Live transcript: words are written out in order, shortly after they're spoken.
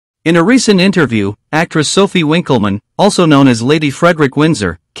In a recent interview, actress Sophie Winkleman, also known as Lady Frederick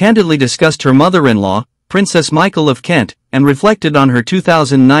Windsor, candidly discussed her mother-in-law, Princess Michael of Kent, and reflected on her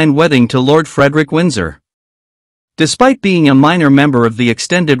 2009 wedding to Lord Frederick Windsor. Despite being a minor member of the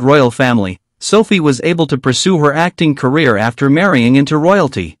extended royal family, Sophie was able to pursue her acting career after marrying into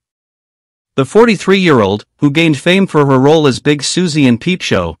royalty. The 43-year-old, who gained fame for her role as Big Suze in Peep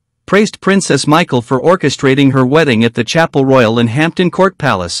Show, praised Princess Michael for orchestrating her wedding at the Chapel Royal in Hampton Court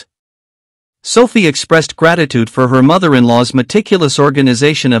Palace. Sophie expressed gratitude for her mother-in-law's meticulous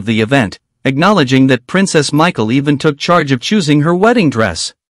organization of the event, acknowledging that Princess Michael even took charge of choosing her wedding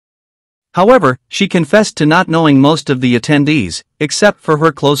dress. However, she confessed to not knowing most of the attendees, except for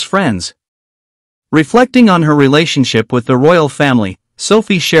her close friends. Reflecting on her relationship with the royal family,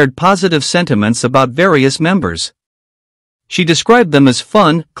 Sophie shared positive sentiments about various members. She described them as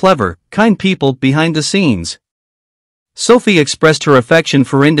fun, clever, kind people behind the scenes. Sophie expressed her affection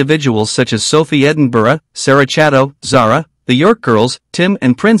for individuals such as Sophie Edinburgh, Sarah Chatto, Zara, the York girls, Tim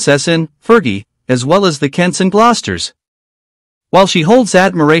and Princess Anne, Fergie, as well as the Kents and Gloucesters. While she holds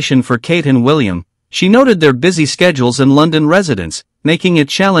admiration for Kate and William, she noted their busy schedules and London residence, making it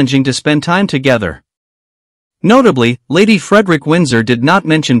challenging to spend time together. Notably, Lady Frederick Windsor did not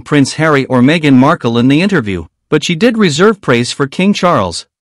mention Prince Harry or Meghan Markle in the interview, but she did reserve praise for King Charles.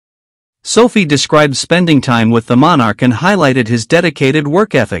 Sophie described spending time with the monarch and highlighted his dedicated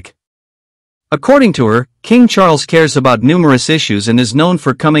work ethic. According to her, King Charles cares about numerous issues and is known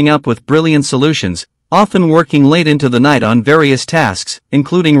for coming up with brilliant solutions, often working late into the night on various tasks,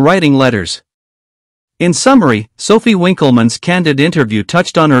 including writing letters. In summary, Sophie Winkleman's candid interview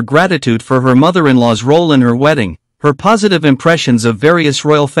touched on her gratitude for her mother-in-law's role in her wedding, her positive impressions of various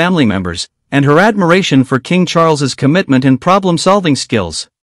royal family members, and her admiration for King Charles's commitment and problem-solving skills.